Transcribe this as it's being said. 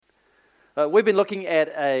We've been looking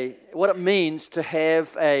at what it means to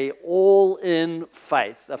have a all-in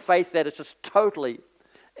faith, a faith that is just totally,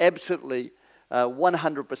 absolutely,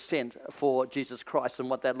 100% for Jesus Christ and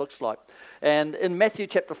what that looks like. And in Matthew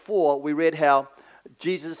chapter 4, we read how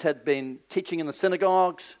Jesus had been teaching in the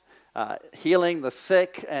synagogues, healing the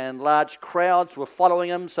sick, and large crowds were following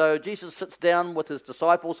him. So Jesus sits down with his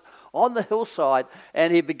disciples on the hillside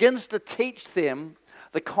and he begins to teach them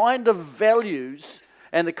the kind of values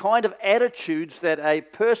and the kind of attitudes that a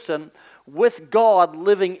person with God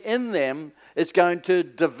living in them is going to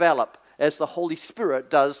develop as the Holy Spirit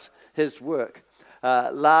does his work.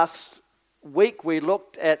 Last week we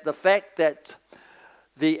looked at the fact that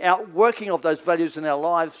the outworking of those values in our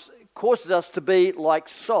lives causes us to be like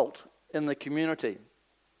salt in the community.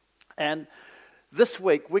 And this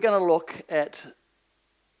week we're going to look at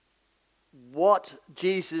what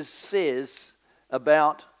Jesus says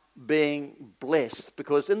about being blessed,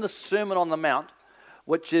 because in the Sermon on the Mount,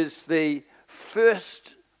 which is the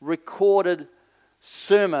first recorded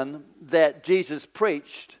sermon that Jesus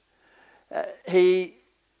preached, he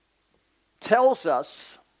tells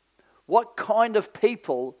us what kind of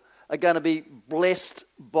people are going to be blessed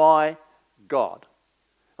by God.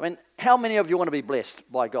 I mean, how many of you want to be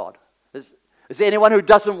blessed by God? Is there anyone who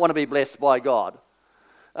doesn't want to be blessed by God?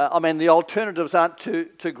 The alternatives aren't too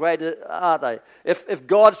great, are they? If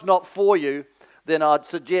God's not for you, then I'd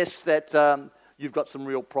suggest that you've got some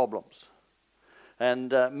real problems.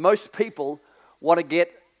 And most people want to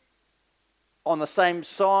get on the same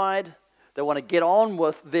side. They want to get on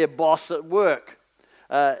with their boss at work.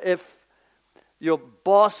 If your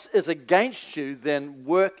boss is against you, then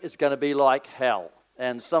work is going to be like hell.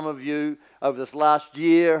 And some of you over this last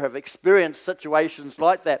year have experienced situations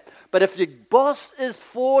like that. But if your boss is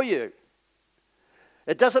for you,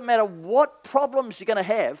 it doesn't matter what problems you're going to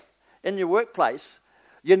have in your workplace,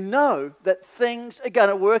 you know that things are going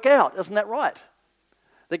to work out. Isn't that right?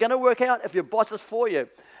 They're going to work out if your boss is for you.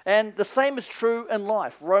 And the same is true in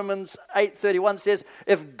life. Romans 8:31 says,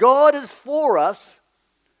 if God is for us,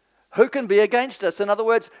 who can be against us? In other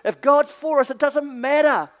words, if God's for us, it doesn't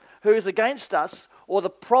matter who is against us or the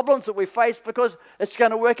problems that we face, because it's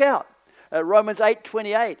going to work out. Romans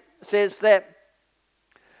 8:28 says that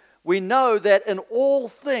we know that in all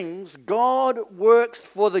things God works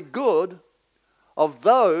for the good of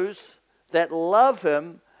those that love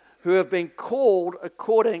him, who have been called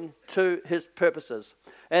according to his purposes.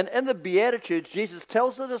 And in the Beatitudes, Jesus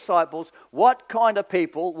tells the disciples what kind of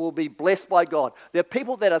people will be blessed by God. They're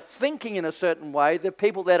people that are thinking in a certain way. They're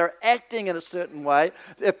people that are acting in a certain way.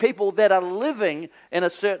 They're people that are living in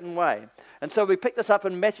a certain way. And so we pick this up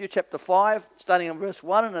in Matthew chapter 5, starting in verse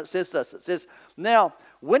 1, and it says this. It says, now,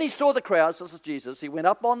 when he saw the crowds, this is Jesus, he went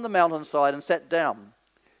up on the mountainside and sat down.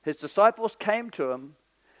 His disciples came to him,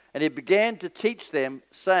 and he began to teach them,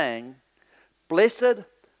 saying, blessed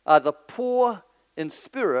are the poor in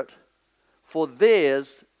spirit, for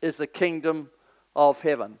theirs is the kingdom of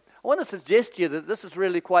heaven. I want to suggest to you that this is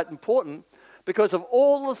really quite important, because of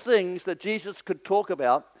all the things that Jesus could talk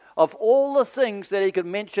about, of all the things that he could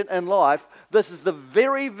mention in life, this is the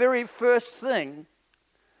very, very first thing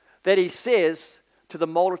that he says to the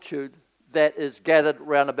multitude that is gathered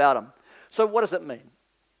round about him. So what does it mean?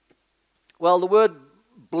 Well, the word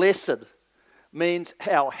blessed means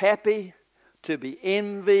how happy, to be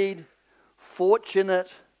envied, fortunate,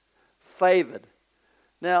 favored.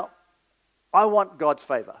 Now, I want God's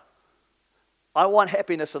favor. I want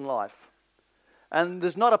happiness in life. And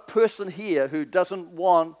there's not a person here who doesn't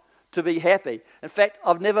want to be happy. In fact,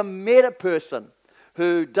 I've never met a person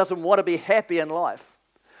who doesn't want to be happy in life.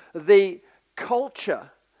 The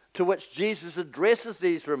culture to which Jesus addresses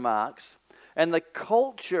these remarks and the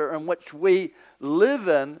culture in which we live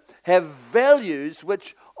in have values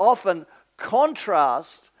which often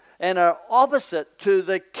contrast and are opposite to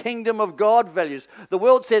the kingdom of God values. The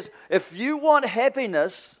world says, if you want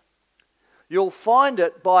happiness, you'll find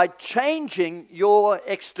it by changing your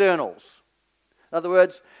externals. In other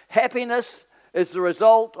words, happiness is the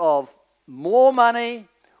result of more money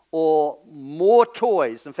or more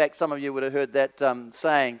toys. In fact, some of you would have heard that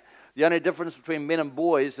saying, the only difference between men and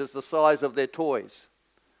boys is the size of their toys.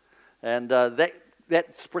 And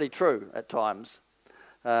that's pretty true at times.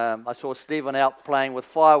 I saw Stephen out playing with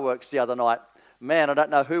fireworks the other night. Man, I don't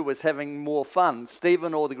know who was having more fun,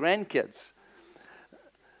 Stephen or the grandkids.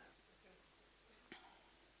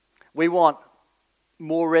 We want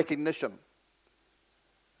more recognition.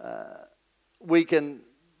 We can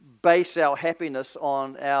base our happiness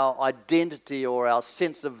on our identity or our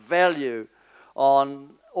sense of value,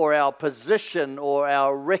 or our position or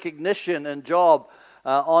our recognition in job.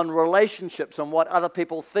 on relationships, on what other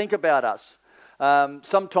people think about us.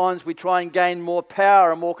 Sometimes we try and gain more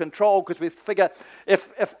power and more control because we figure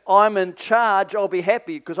if I'm in charge, I'll be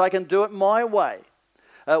happy because I can do it my way.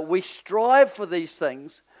 We strive for these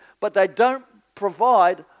things, but they don't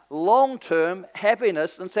provide long-term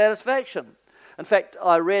happiness and satisfaction. In fact,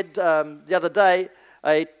 I read the other day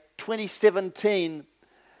a 2017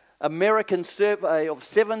 American survey of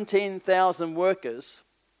 17,000 workers,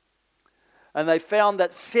 and they found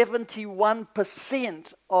that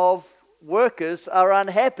 71% of workers are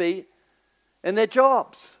unhappy in their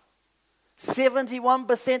jobs.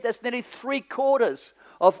 71%, that's nearly 3/4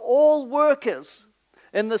 of all workers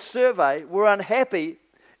in the survey were unhappy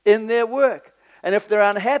in their work. And if they're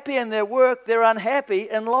unhappy in their work, they're unhappy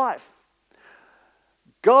in life.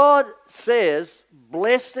 God says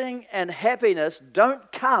blessing and happiness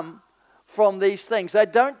don't come from these things. They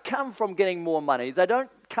don't come from getting more money. They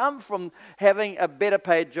don't come from having a better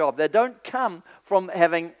paid job. They don't come from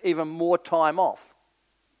having even more time off.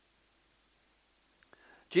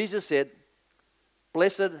 Jesus said,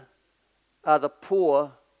 "Blessed are the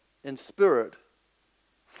poor in spirit,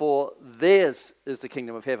 for theirs is the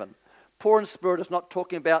kingdom of heaven." Poor in spirit is not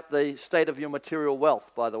talking about the state of your material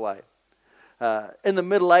wealth, by the way. In the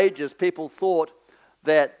Middle Ages, people thought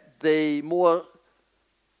that the more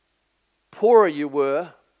poorer you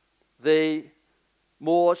were, the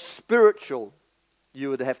more spiritual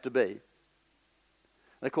you would have to be.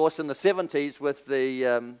 And of course, in the 70s, with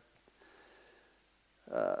the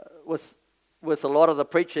with a lot of the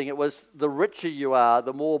preaching, it was the richer you are,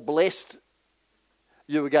 the more blessed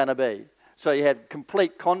you were going to be. So you had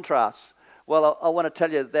complete contrasts. Well, I want to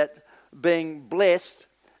tell you that being blessed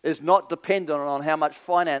is not dependent on how much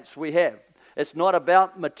finance we have. It's not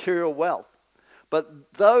about material wealth.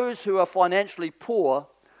 But those who are financially poor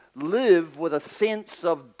live with a sense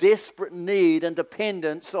of desperate need and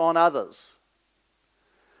dependence on others.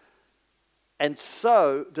 And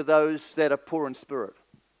so do those that are poor in spirit.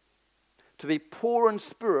 To be poor in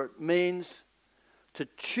spirit means to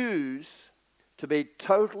choose to be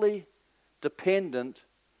totally dependent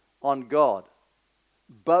on God,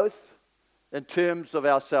 both in terms of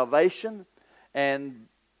our salvation and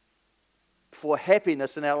for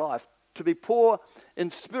happiness in our life. To be poor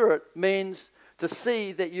in spirit means to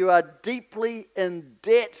see that you are deeply in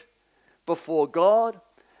debt before God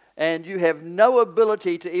and you have no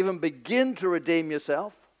ability to even begin to redeem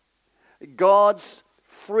yourself. God's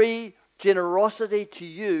free generosity to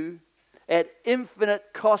you at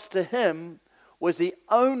infinite cost to Him was the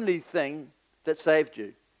only thing that saved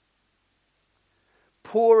you.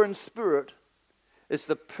 Poor in spirit is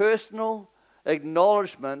the personal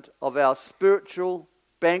acknowledgement of our spiritual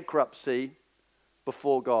bankruptcy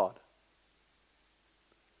before God.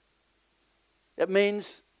 It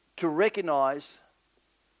means to recognize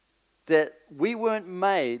that we weren't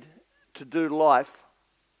made to do life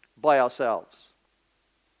by ourselves.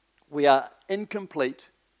 We are incomplete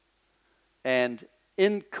and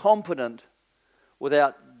incompetent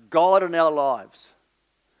without God in our lives.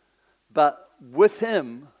 But with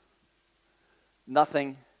Him,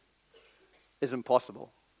 nothing is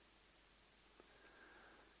impossible.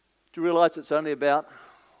 Do you realize it's only about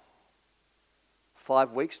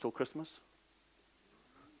 5 weeks till Christmas?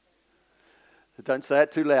 Don't say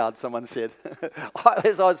it too loud, someone said.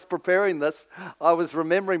 As I was preparing this, I was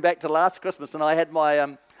remembering back to last Christmas, and I had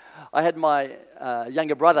my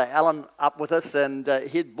younger brother, Alan, up with us, and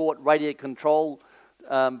he'd bought radio control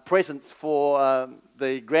presents for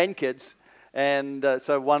the grandkids. And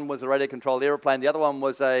so one was a radio-controlled aeroplane, the other one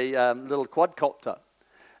was a little quadcopter.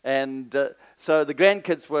 And so the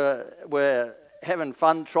grandkids were having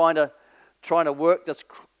fun trying to work this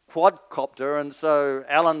quadcopter, and so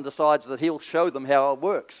Alan decides that he'll show them how it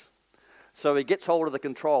works. So he gets hold of the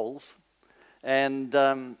controls, and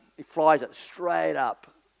he flies it straight up,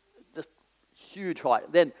 just huge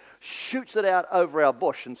height. Then shoots it out over our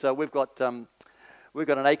bush, and so we've got an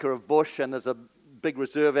acre of bush, and there's a big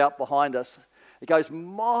reserve out behind us. It goes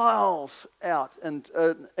miles out and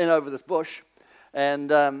in over this bush,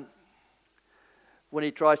 and when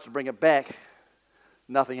he tries to bring it back,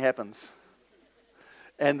 nothing happens.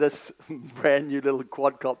 And this brand new little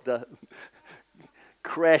quadcopter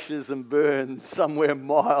crashes and burns somewhere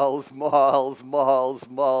miles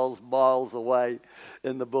away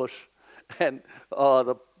in the bush. And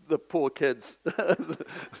the poor kids,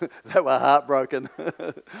 they were heartbroken.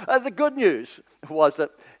 The good news was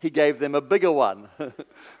that he gave them a bigger one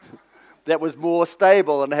that was more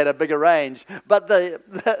stable and had a bigger range. But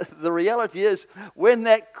the reality is, when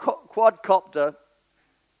that quadcopter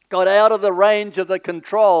got out of the range of the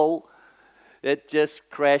control, It just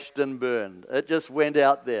crashed and burned. It just went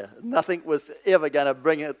out there. Nothing was ever going to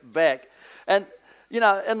bring it back. And,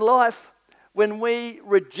 in life, when we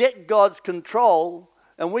reject God's control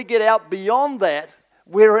and we get out beyond that,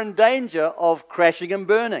 we're in danger of crashing and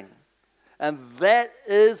burning. And that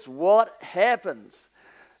is what happens.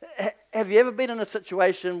 Have you ever been in a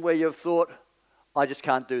situation where you've thought, I just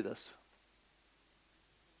can't do this?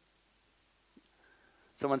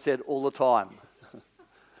 Someone said, all the time.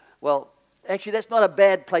 Well, actually, that's not a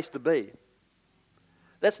bad place to be.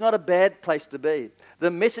 That's not a bad place to be.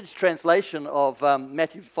 The Message translation of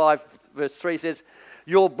Matthew 5, verse 3 says,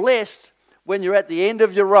 you're blessed when you're at the end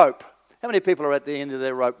of your rope. How many people are at the end of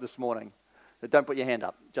their rope this morning? Don't put your hand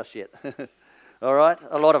up just yet. All right?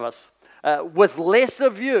 A lot of us. With less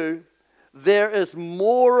of you, there is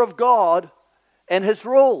more of God and His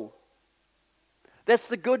rule. That's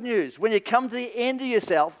the good news. When you come to the end of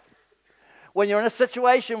yourself, when you're in a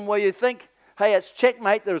situation where you think, hey, it's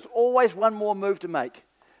checkmate, there's always one more move to make.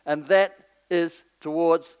 And that is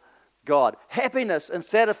towards God. Happiness and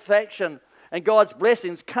satisfaction and God's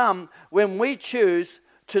blessings come when we choose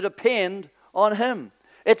to depend on Him.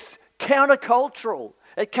 It's countercultural.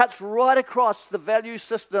 It cuts right across the value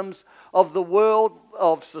systems of the world,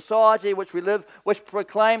 of society which we live, which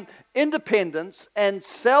proclaim independence and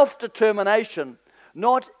self-determination,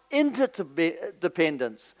 not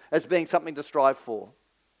interdependence as being something to strive for.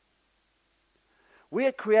 We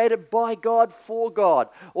are created by God for God.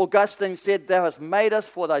 Augustine said, thou hast made us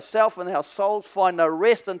for thyself, and our souls find no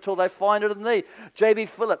rest until they find it in thee. J.B.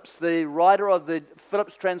 Phillips, the writer of the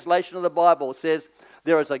Phillips translation of the Bible, says,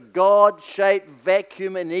 there is a God-shaped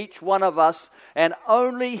vacuum in each one of us, and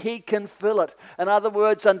only He can fill it. In other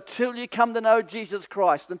words, until you come to know Jesus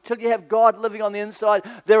Christ, until you have God living on the inside,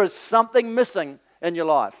 there is something missing in your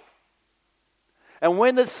life. And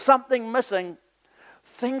when there's something missing,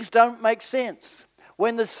 things don't make sense.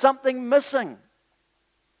 When there's something missing,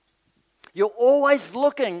 you're always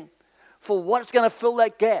looking for what's going to fill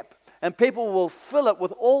that gap. And people will fill it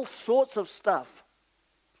with all sorts of stuff.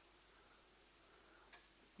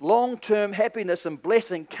 Long-term happiness and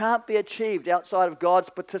blessing can't be achieved outside of God's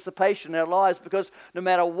participation in our lives, because no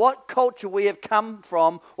matter what culture we have come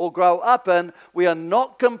from or grow up in, we are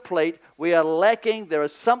not complete, we are lacking, there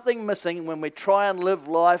is something missing when we try and live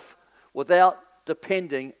life without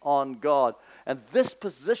depending on God. And this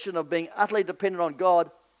position of being utterly dependent on God,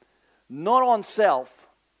 not on self,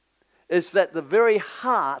 is at the very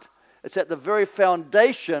heart, it's at the very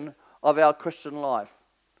foundation of our Christian life.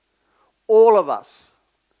 All of us,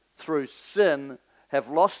 through sin, have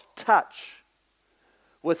lost touch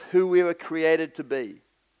with who we were created to be.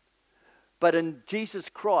 But in Jesus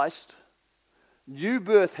Christ, new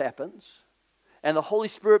birth happens, and the Holy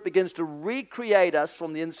Spirit begins to recreate us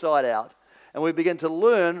from the inside out, and we begin to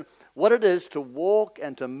learn what it is to walk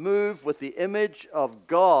and to move with the image of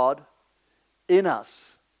God in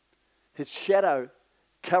us, His shadow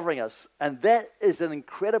covering us. And that is an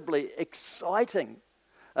incredibly exciting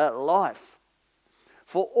life.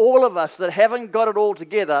 For all of us that haven't got it all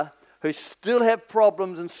together, who still have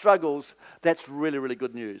problems and struggles, that's really, really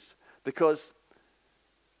good news. Because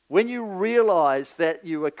when you realize that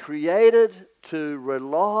you were created to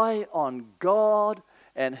rely on God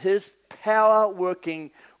and His power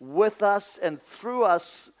working with us and through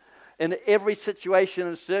us in every situation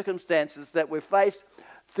and circumstances that we face,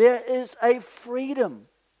 there is a freedom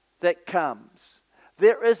that comes.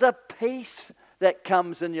 There is a peace that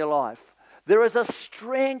comes in your life. There is a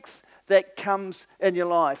strength that comes in your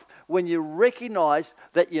life when you recognize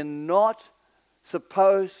that you're not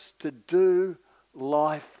supposed to do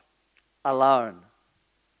life alone.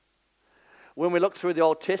 When we look through the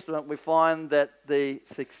Old Testament, we find that the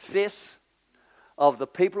success of the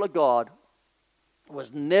people of God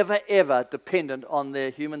was never ever dependent on their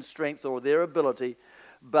human strength or their ability,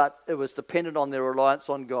 but it was dependent on their reliance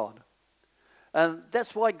on God. And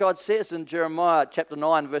that's why God says in Jeremiah chapter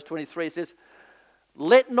 9, verse 23, it says,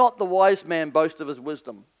 let not the wise man boast of his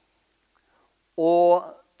wisdom,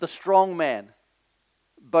 or the strong man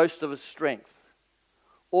boast of his strength,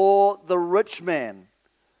 or the rich man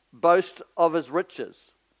boast of his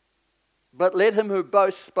riches. But let him who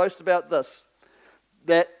boasts boast about this,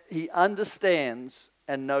 that he understands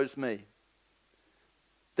and knows me,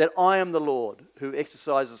 that I am the Lord who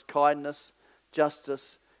exercises kindness,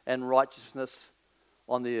 justice, and righteousness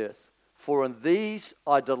on the earth. For in these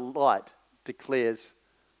I delight, declares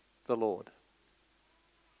the Lord.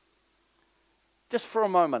 Just for a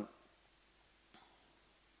moment,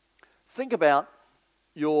 think about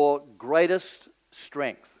your greatest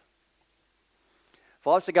strength. If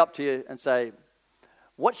I was to go up to you and say,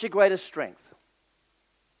 what's your greatest strength?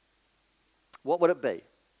 what would it be?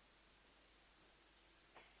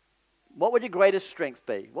 What would your greatest strength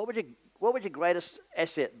be? What would your greatest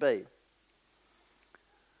asset be?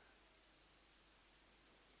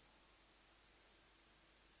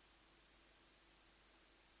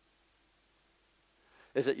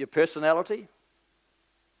 Is it your personality?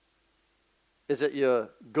 Is it your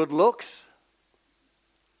good looks?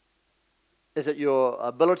 Is it your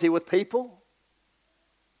ability with people?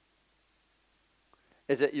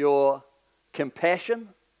 Is it your compassion?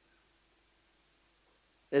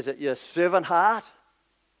 Is it your servant heart?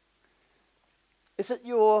 Is it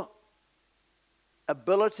your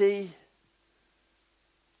ability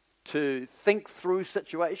to think through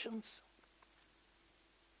situations?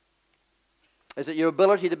 Is it your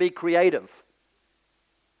ability to be creative?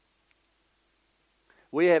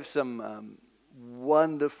 We have some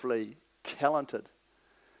wonderfully talented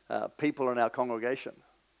people in our congregation.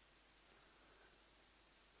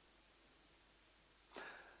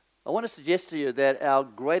 I want to suggest to you that our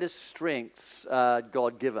greatest strengths are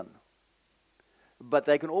God-given, but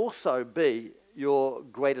they can also be your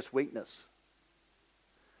greatest weakness.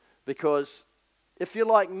 Because if you're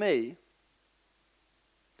like me,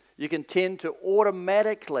 you can tend to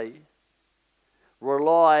automatically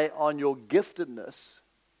rely on your giftedness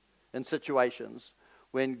in situations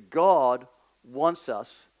when God wants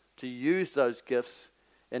us to use those gifts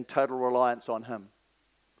in total reliance on Him.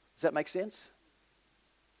 Does that make sense?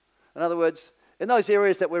 In other words, in those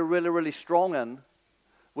areas that we're really, really strong in,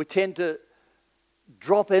 we tend to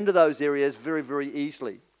drop into those areas very, very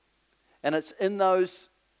easily. And it's in those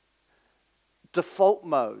default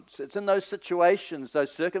modes, it's in those situations,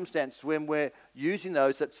 those circumstances when we're using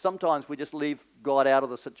those that sometimes we just leave God out of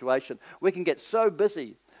the situation. We can get so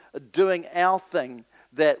busy doing our thing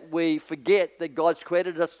that we forget that God's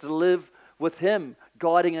created us to live with Him,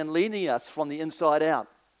 guiding and leading us from the inside out.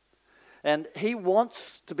 And He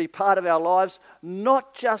wants to be part of our lives,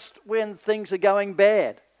 not just when things are going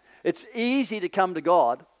bad. It's easy to come to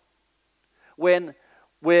God when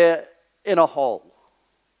we're in a hole,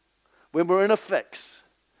 when we're in a fix,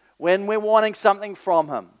 when we're wanting something from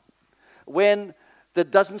Him, when there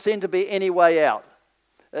doesn't seem to be any way out.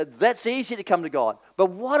 That's easy to come to God.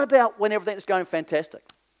 But what about when everything's going fantastic?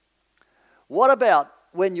 What about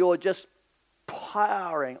when you're just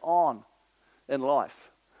powering on in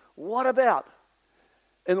life? What about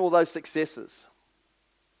in all those successes?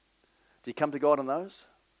 Do you come to God in those?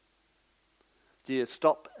 Do you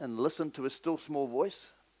stop and listen to His still small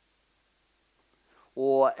voice?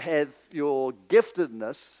 Or has your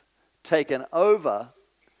giftedness taken over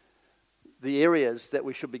the areas that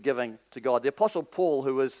we should be giving to God? The Apostle Paul,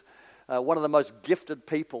 who was one of the most gifted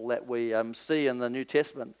people that we see in the New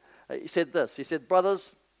Testament, he said this. He said,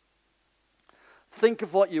 "Brothers, think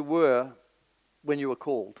of what you were when you were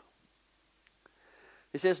called."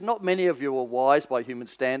 He says, "Not many of you were wise by human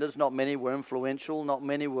standards, not many were influential, not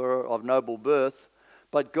many were of noble birth,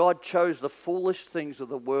 but God chose the foolish things of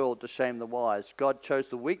the world to shame the wise. God chose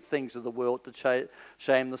the weak things of the world to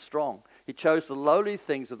shame the strong. He chose the lowly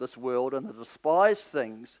things of this world and the despised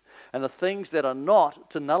things and the things that are not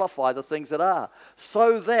to nullify the things that are,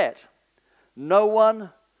 so that no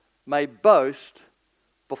one may boast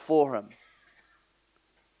before Him."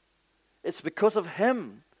 It's because of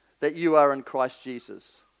Him that you are in Christ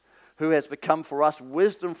Jesus, who has become for us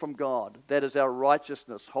wisdom from God. That is our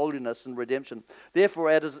righteousness, holiness, and redemption.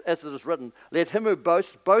 Therefore, as it is written, let him who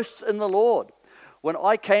boasts, boasts in the Lord. When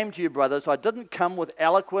I came to you, brothers, I didn't come with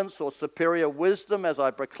eloquence or superior wisdom as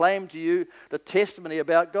I proclaimed to you the testimony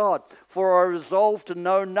about God. For I resolved to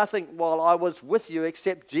know nothing while I was with you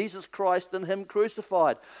except Jesus Christ and Him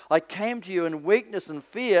crucified. I came to you in weakness and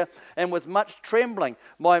fear and with much trembling.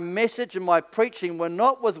 My message and my preaching were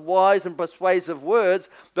not with wise and persuasive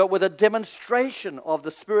words, but with a demonstration of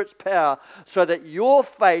the Spirit's power, so that your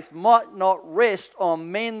faith might not rest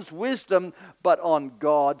on men's wisdom, but on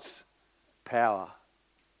God's power.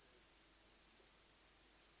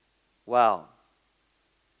 Wow.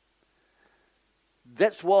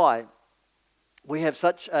 That's why we have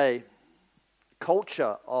such a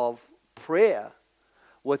culture of prayer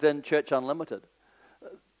within Church Unlimited.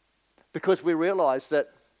 Because we realize that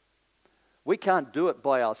we can't do it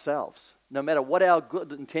by ourselves. No matter what our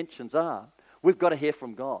good intentions are, we've got to hear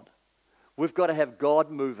from God. We've got to have God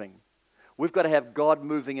moving. We've got to have God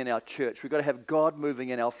moving in our church. We've got to have God moving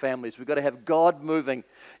in our families. We've got to have God moving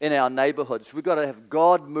in our neighborhoods. We've got to have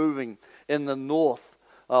God moving in the north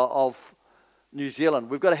of New Zealand.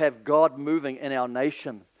 We've got to have God moving in our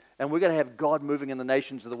nation. And we've got to have God moving in the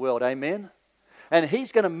nations of the world. Amen? And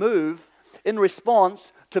He's going to move in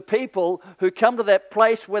response to people who come to that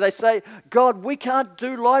place where they say, God, we can't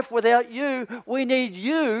do life without you. We need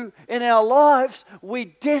you in our lives. We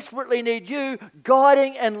desperately need you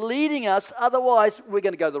guiding and leading us. Otherwise, we're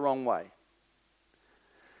going to go the wrong way.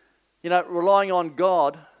 You know, relying on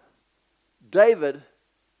God, David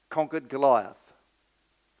conquered Goliath.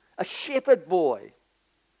 A shepherd boy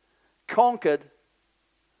conquered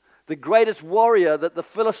the greatest warrior that the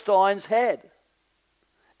Philistines had.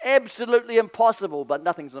 Absolutely impossible, but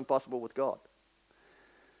nothing's impossible with God.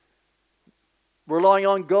 Relying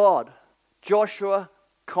on God, Joshua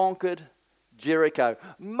conquered Jericho.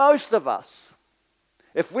 Most of us,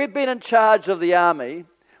 if we'd been in charge of the army,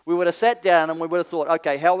 we would have sat down and we would have thought,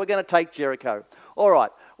 okay, how are we going to take Jericho? All right,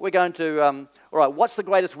 we're going to, all right, what's the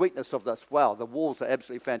greatest weakness of this? Wow, the walls are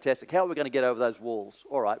absolutely fantastic. How are we going to get over those walls?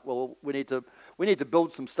 All right, well, we need to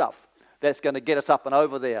build some stuff that's going to get us up and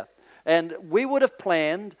over there. And we would have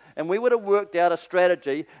planned and we would have worked out a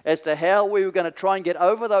strategy as to how we were going to try and get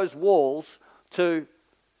over those walls to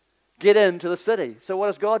get into the city. So what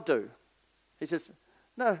does God do? He says,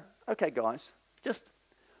 no, okay, guys,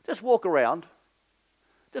 just walk around.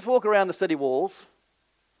 Just walk around the city walls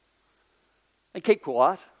and keep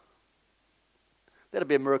quiet. That'd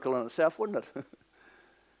be a miracle in itself, wouldn't it? And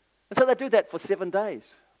so they do that for 7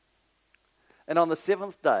 days. And on the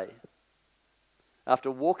 7th day, after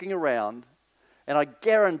walking around, and I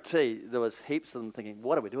guarantee there was heaps of them thinking,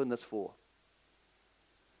 what are we doing this for?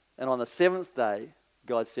 And on the 7th day,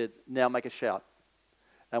 God said, now make a shout.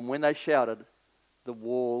 And when they shouted, the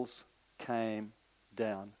walls came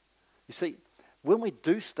down. You see, when we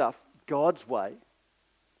do stuff God's way,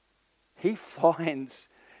 He finds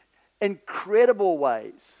incredible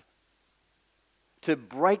ways to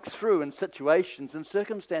break through in situations and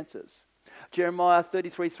circumstances. Jeremiah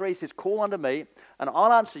 33:3 says, call unto me, and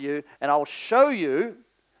I'll answer you, and I'll show you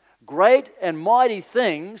great and mighty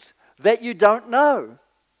things that you don't know.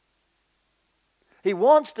 He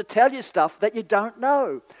wants to tell you stuff that you don't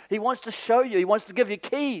know. He wants to show you. He wants to give you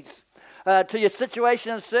keys to your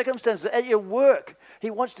situation and circumstances at your work.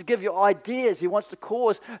 He wants to give you ideas. He wants to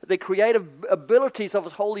cause the creative abilities of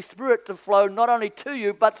His Holy Spirit to flow not only to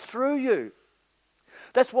you, but through you.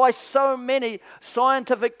 That's why so many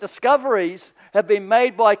scientific discoveries have been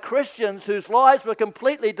made by Christians whose lives were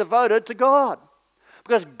completely devoted to God.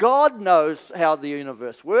 Because God knows how the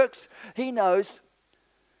universe works. He knows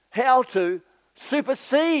how to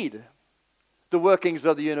supersede the workings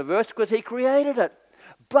of the universe because He created it.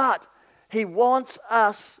 But He wants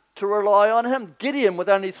us to rely on Him. Gideon, with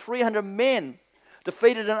only 300 men,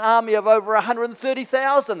 defeated an army of over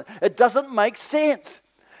 130,000. It doesn't make sense.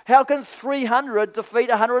 How can 300 defeat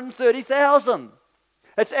 130,000?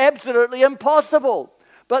 It's absolutely impossible.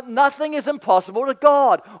 But nothing is impossible to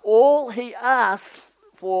God. All He asks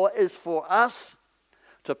for is for us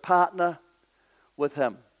to partner with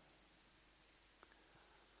Him.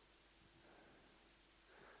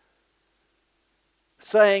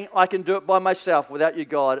 Saying, I can do it by myself without you,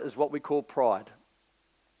 God, is what we call pride.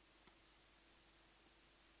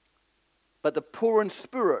 But the poor in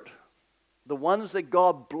spirit, the ones that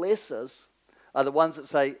God blesses, are the ones that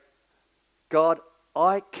say, God,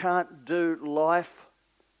 I can't do life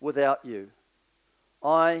without you.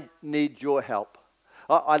 I need your help.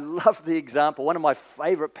 I love the example. One of my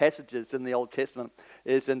favorite passages in the Old Testament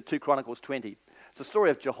is in 2 Chronicles 20. It's the story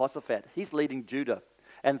of Jehoshaphat. He's leading Judah,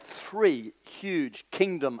 and 3 huge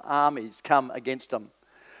kingdom armies come against him.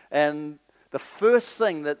 And the first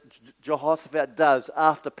thing that Jehoshaphat does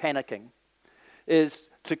after panicking is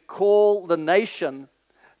to call the nation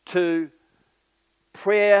to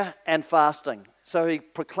prayer and fasting. So he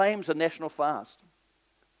proclaims a national fast.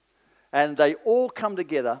 And they all come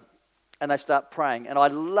together and they start praying. And I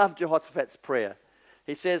love Jehoshaphat's prayer.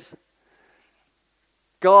 He says,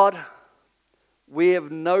 God, we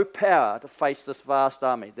have no power to face this vast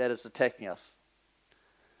army that is attacking us.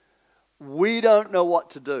 We don't know what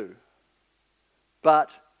to do,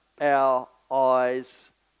 but our eyes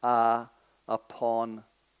are upon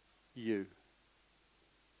you.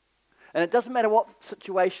 And it doesn't matter what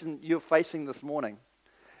situation you're facing this morning.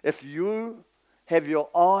 If you have your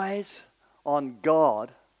eyes on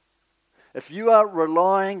God, if you are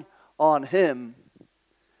relying on Him,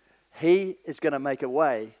 He is going to make a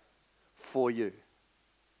way for you.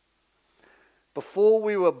 Before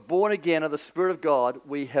we were born again of the Spirit of God,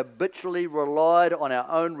 we habitually relied on our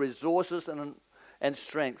own resources and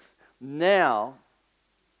strength. Now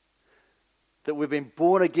that we've been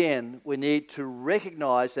born again, we need to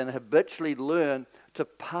recognize and habitually learn to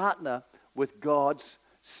partner with God's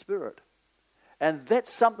Spirit. And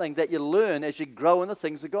that's something that you learn as you grow in the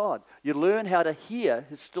things of God. You learn how to hear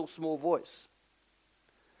his still small voice.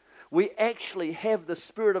 We actually have the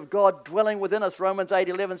Spirit of God dwelling within us. Romans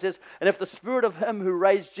 8:11 says, and if the Spirit of him who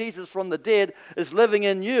raised Jesus from the dead is living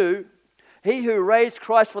in you, he who raised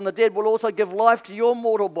Christ from the dead will also give life to your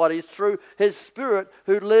mortal bodies through his Spirit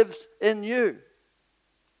who lives in you.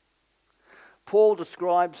 Paul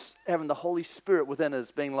describes having the Holy Spirit within us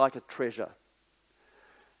being like a treasure.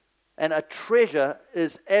 And a treasure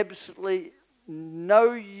is absolutely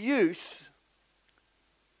no use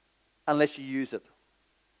unless you use it.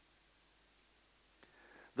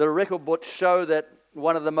 The record books show that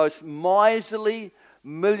one of the most miserly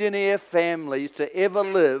millionaire families to ever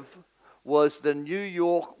live was the New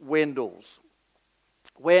York Wendells.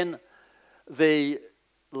 When the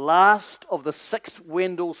last of the 6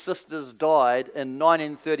 Wendell sisters died in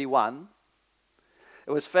 1931,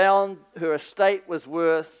 it was found her estate was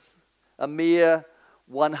worth a mere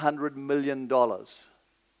 $100 million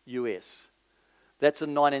US. That's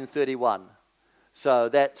in 1931. So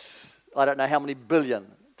that's, I don't know how many billion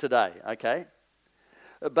today, okay?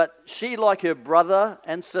 But she, like her brother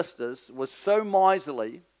and sisters, was so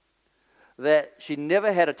miserly that she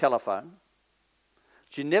never had a telephone,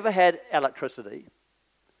 she never had electricity,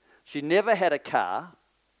 she never had a car.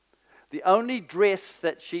 The only dress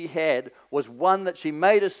that she had was one that she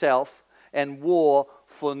made herself and wore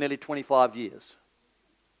for nearly 25 years.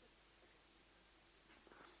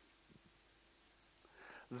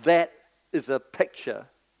 That is a picture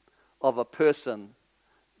of a person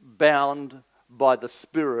bound by the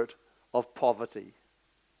spirit of poverty.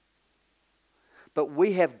 But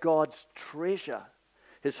we have God's treasure,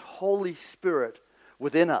 his Holy Spirit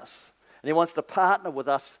within us. And he wants to partner with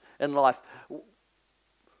us in life.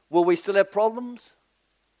 Will we still have problems?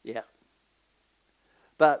 Yeah.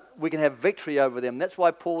 But we can have victory over them. That's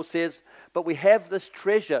why Paul says, but we have this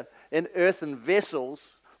treasure in earthen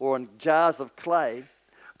vessels or in jars of clay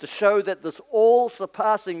to show that this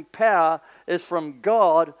all-surpassing power is from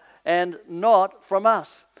God and not from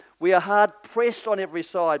us. We are hard pressed on every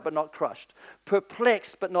side, but not crushed.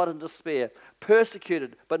 Perplexed, but not in despair.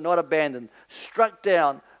 Persecuted, but not abandoned. Struck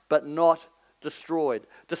down, but not destroyed.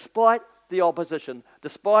 Despite the opposition,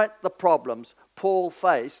 despite the problems Paul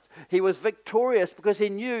faced, he was victorious because he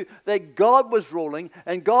knew that God was ruling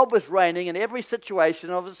and God was reigning in every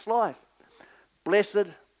situation of his life. Blessed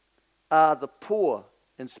are the poor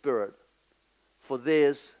in spirit, for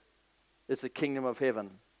theirs is the kingdom of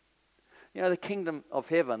heaven. You know, the kingdom of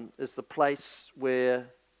heaven is the place where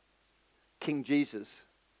King Jesus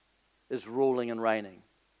is ruling and reigning.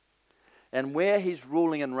 And where he's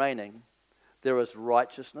ruling and reigning, there is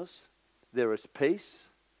righteousness, there is peace,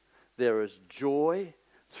 there is joy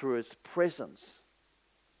through his presence.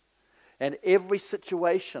 And every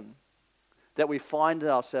situation that we find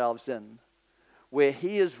ourselves in, where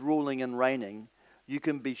he is ruling and reigning, you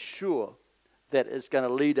can be sure that it's going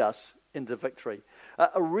to lead us into victory.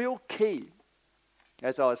 A real key,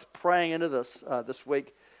 as I was praying into this this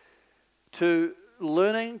week, to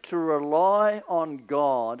learning to rely on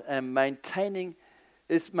God and maintaining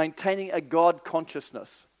a God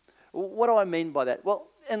consciousness. What do I mean by that? Well,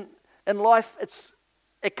 in life,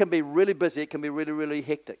 it can be really busy, it can be really, really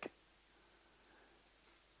hectic.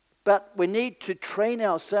 But we need to train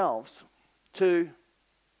ourselves to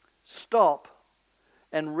stop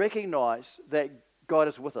and recognize that God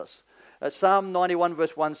is with us. Psalm 91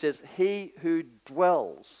 verse 1 says, he who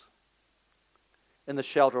dwells in the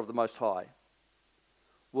shelter of the Most High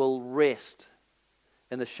will rest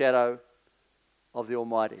in the shadow of the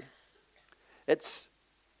Almighty. It's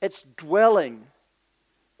dwelling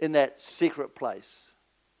in that secret place.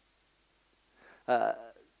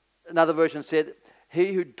 Another version said,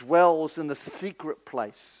 he who dwells in the secret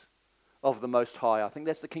place of the Most High. I think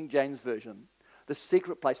that's the King James Version. The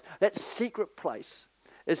secret place. That secret place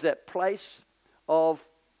is that place of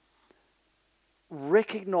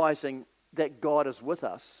recognizing that God is with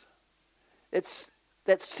us. It's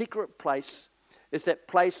that secret place is that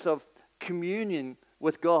place of communion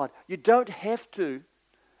with God. You don't have to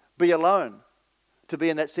be alone to be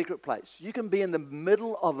in that secret place. You can be in the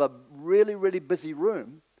middle of a really, really busy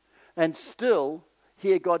room and still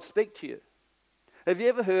hear God speak to you. Have you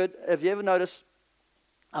ever noticed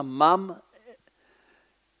a mum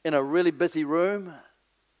in a really busy room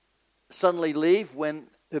suddenly leave when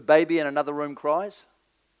her baby in another room cries?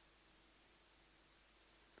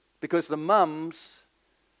 Because the mum's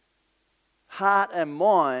heart and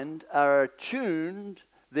mind are attuned,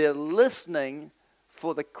 they're listening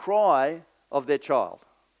for the cry of their child.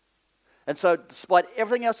 And so despite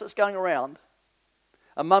everything else that's going around,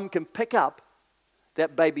 a mum can pick up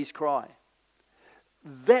that baby's cry.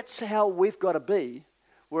 that's how we've got to be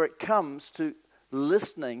where it comes to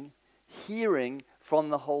listening, hearing from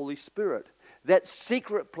the Holy Spirit. That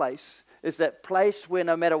secret place is that place where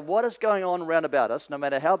no matter what is going on around about us, no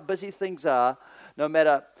matter how busy things are, no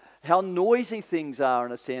matter how noisy things are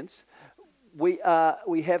in a sense, we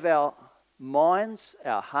have our minds,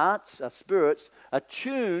 our hearts, our spirits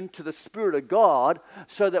attuned to the Spirit of God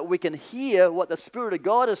so that we can hear what the Spirit of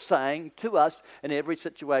God is saying to us in every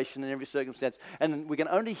situation, in every circumstance. And we can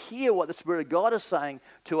only hear what the Spirit of God is saying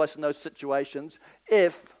to us in those situations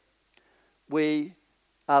if we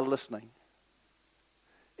are listening.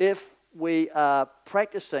 If we are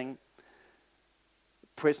practicing the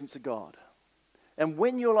presence of God. And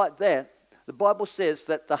when you're like that, the Bible says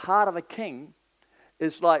that the heart of a king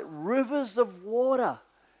is like rivers of water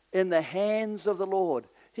in the hands of the Lord.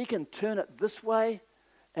 He can turn it this way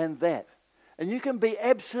and that. And you can be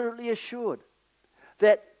absolutely assured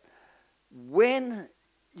that when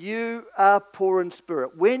you are poor in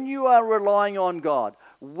spirit, when you are relying on God,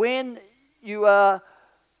 when you are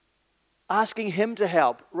asking Him to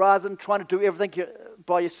help rather than trying to do everything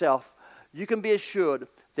by yourself, you can be assured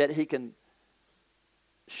that He can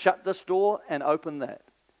shut this door and open that.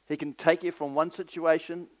 He can take you from one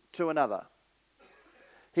situation to another.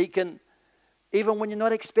 He can, even when you're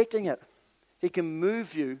not expecting it, He can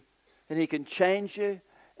move you and He can change you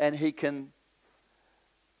and He can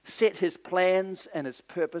set His plans and His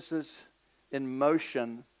purposes in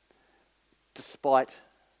motion despite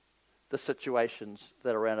the situations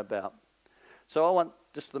that are around about. So I want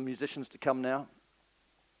just the musicians to come now.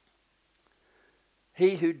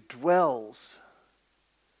 He who dwells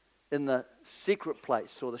in the secret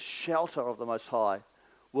place or the shelter of the Most High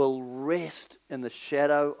will rest in the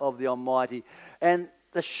shadow of the Almighty. And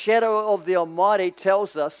the shadow of the Almighty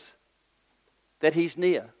tells us that He's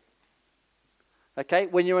near. Okay?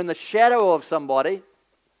 When you're in the shadow of somebody,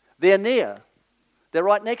 they're near. They're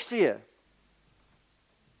right next to you.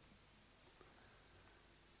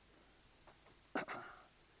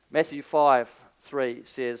 Matthew 5:3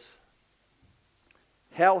 says,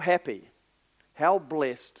 "How happy, how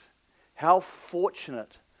blessed, how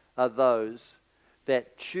fortunate are those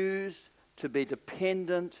that choose to be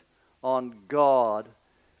dependent on God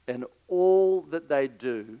in all that they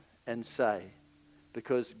do and say,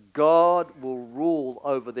 because God will rule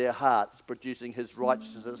over their hearts, producing His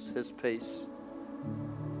righteousness, His peace,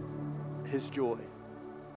 His joy."